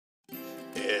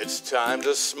It's time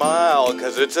to smile,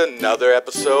 cause it's another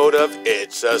episode of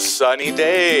It's a Sunny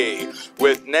Day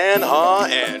with Nanha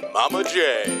and Momma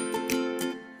J.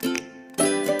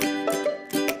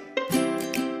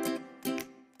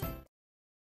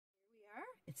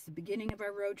 It's the beginning of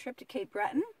our road trip to Cape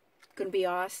Breton. It's going to be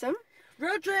awesome.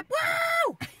 Road trip,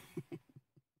 woo!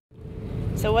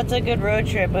 So what's a good road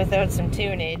trip without some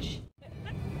tunage?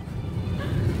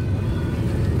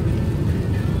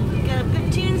 You got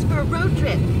good tunes for a road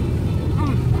trip. Look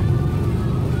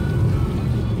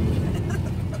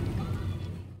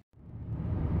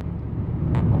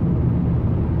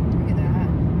at that.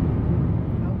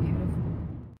 How beautiful.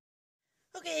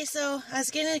 Okay, so I was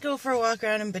gonna go for a walk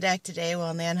around in Baddeck today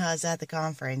while Nanha's at the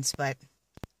conference, but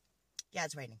yeah,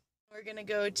 it's raining. We're gonna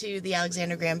go to the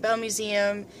Alexander Graham Bell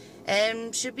Museum,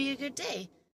 and should be a good day.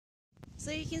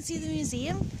 So you can see the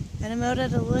museum, and I'm out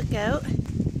at a lookout.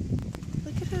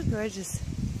 Look at how gorgeous.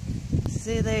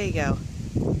 See, there you go.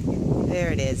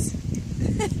 There it is.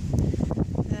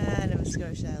 Nova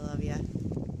Scotia, I love ya.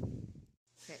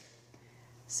 Okay.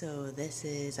 So this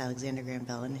is Alexander Graham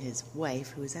Bell and his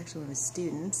wife, who is actually one of his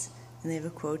students, and they have a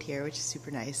quote here, which is super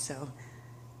nice. So,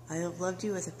 I have loved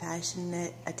you with a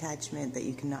passionate attachment that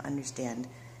you cannot understand,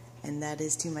 and that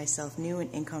is to myself new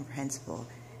and incomprehensible.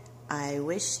 I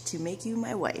wish to make you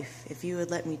my wife, if you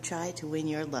would let me try to win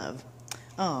your love.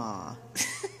 Aww. I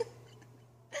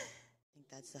think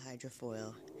that's the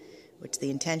hydrofoil, which the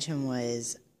intention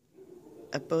was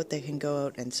a boat that can go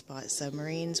out and spot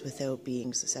submarines without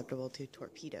being susceptible to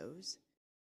torpedoes.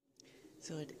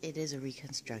 So it is a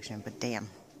reconstruction, but damn.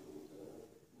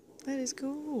 That is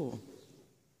cool.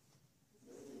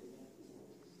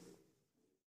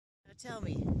 Now tell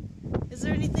me, is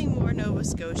there anything more Nova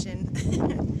Scotian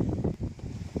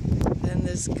than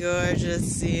this gorgeous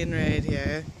scene right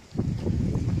here?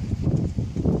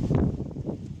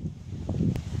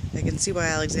 I can see why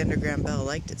Alexander Graham Bell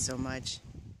liked it so much.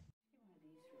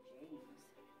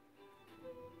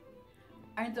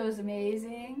 Aren't those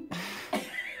amazing?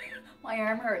 My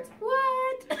arm hurts.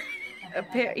 What?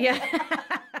 Yeah.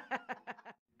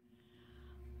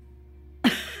 I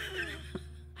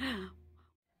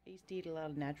used to eat a lot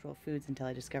of natural foods until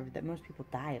I discovered that most people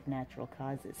die of natural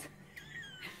causes.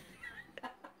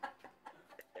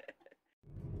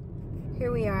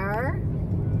 Here we are,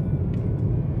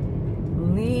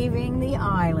 leaving the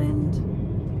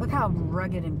island. Look how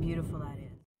rugged and beautiful that is.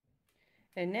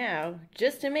 And now,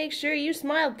 just to make sure you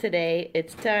smiled today,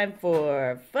 it's time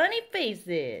for Funny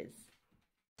Faces.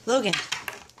 Logan,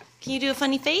 can you do a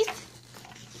funny face?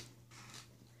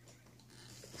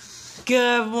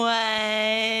 Good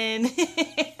one.